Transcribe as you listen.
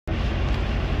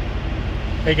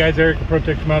Hey guys, Eric at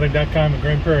ProTexRemodeling.com in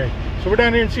Grand Prairie. So we're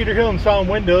down here in Cedar Hill installing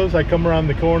windows. I come around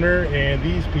the corner and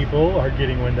these people are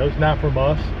getting windows, not from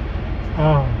us.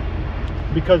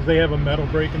 Because they have a metal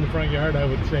break in the front yard, I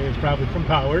would say it's probably from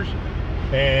Powers.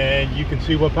 And you can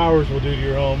see what Powers will do to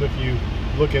your home if you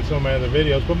look at some of my other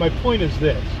videos. But my point is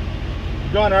this: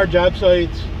 you go on our job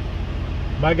sites,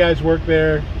 my guys work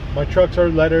there, my trucks are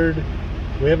lettered,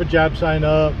 we have a job sign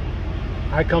up,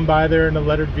 I come by there in a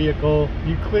lettered vehicle,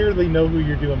 you clearly know who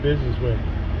you're doing business with.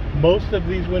 Most of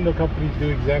these window companies do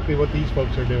exactly what these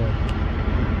folks are doing.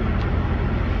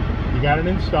 You got an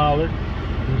installer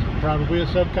who's probably a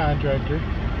subcontractor,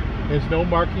 has no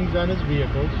markings on his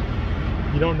vehicles.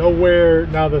 You don't know where.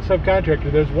 Now the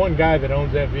subcontractor, there's one guy that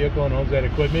owns that vehicle and owns that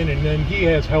equipment, and then he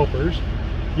has helpers.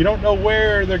 You don't know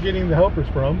where they're getting the helpers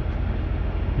from.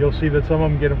 You'll see that some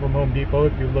of them get them from Home Depot.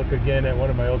 If you look again at one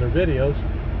of my older videos,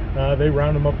 they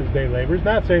round them up as day laborers.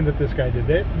 Not saying that this guy did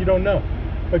that, you don't know.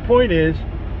 My point is,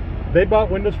 they bought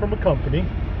windows from a company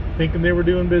thinking they were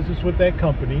doing business with that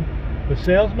company. The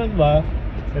salesman left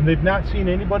and they've not seen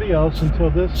anybody else until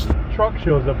this truck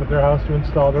shows up at their house to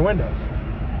install their windows.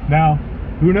 Now,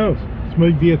 who knows? This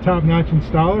might be a top-notch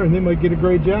installer and they might get a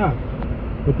great job.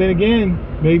 But then again,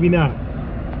 maybe not.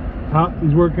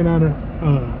 He's working on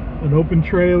an open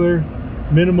trailer,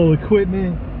 minimal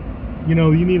equipment. You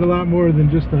know, you need a lot more than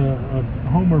just a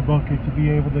Homer bucket to be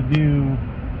able to do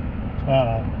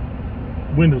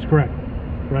windows correctly,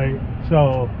 right?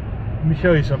 So let me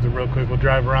show you something real quick. We'll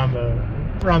drive around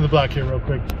the block here real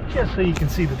quick, just so you can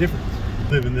see the difference.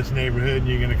 Live in this neighborhood, and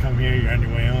you're gonna come here. You're on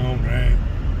your way home, right?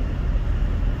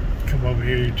 Come over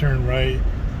here. You turn right.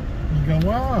 You go,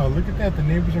 wow, look at that. The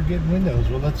neighbors are getting windows.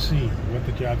 Well, let's see what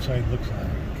the job site looks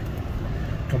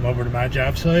like. Come over to my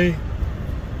job site.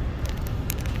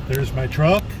 There's my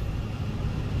truck,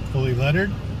 fully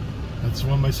lettered. That's the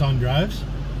one my son drives.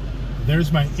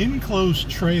 There's my enclosed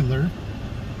trailer,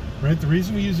 right? The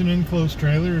reason we use an enclosed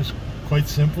trailer is quite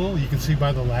simple. You can see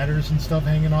by the ladders and stuff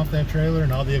hanging off that trailer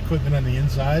and all the equipment on the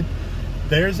inside.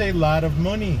 There's a lot of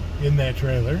money in that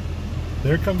trailer.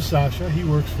 There comes Sasha, he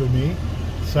works for me.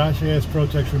 Sasha has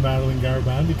ProTex Remodeling garb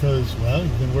on because, well,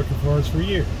 he's been working for us for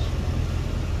years.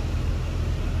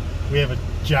 We have a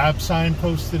job sign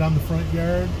posted on the front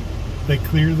yard that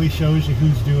clearly shows you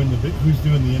who's doing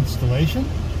the installation,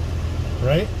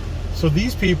 right? So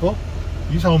these people,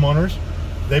 these homeowners,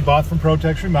 they bought from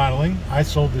ProTex Remodeling. I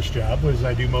sold this job, as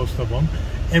I do most of them,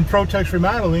 and ProTex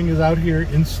Remodeling is out here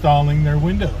installing their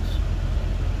windows,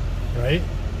 right?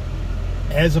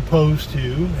 As opposed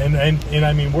to, and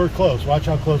I mean, we're close. Watch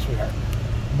how close we are.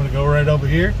 I'm gonna go right over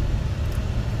here.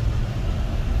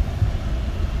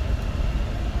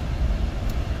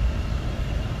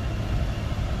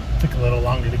 Took a little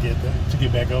longer to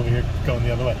get back over here, going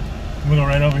the other way. I'm gonna go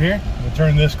right over here. I'm gonna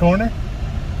turn this corner,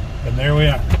 and there we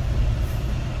are.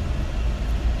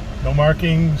 No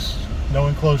markings, no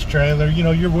enclosed trailer. You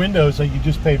know, your windows that you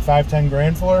just paid $5-10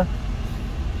 grand for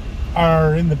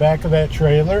are in the back of that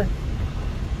trailer,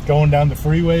 going down the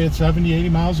freeway at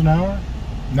 70-80 miles an hour,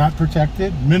 not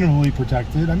protected, minimally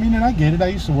protected. I mean, and I get it. I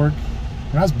used to work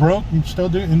when I was broke and still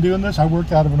doing this. I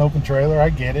worked out of an open trailer. I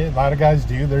get it. A lot of guys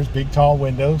do. There's big, tall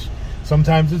windows.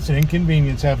 Sometimes it's an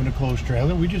inconvenience having a closed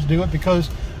trailer. We just do it because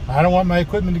I don't want my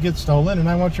equipment to get stolen and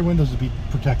I want your windows to be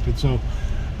protected. So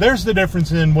there's the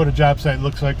difference in what a job site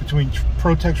looks like between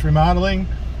ProTex Remodeling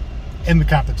and the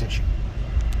competition.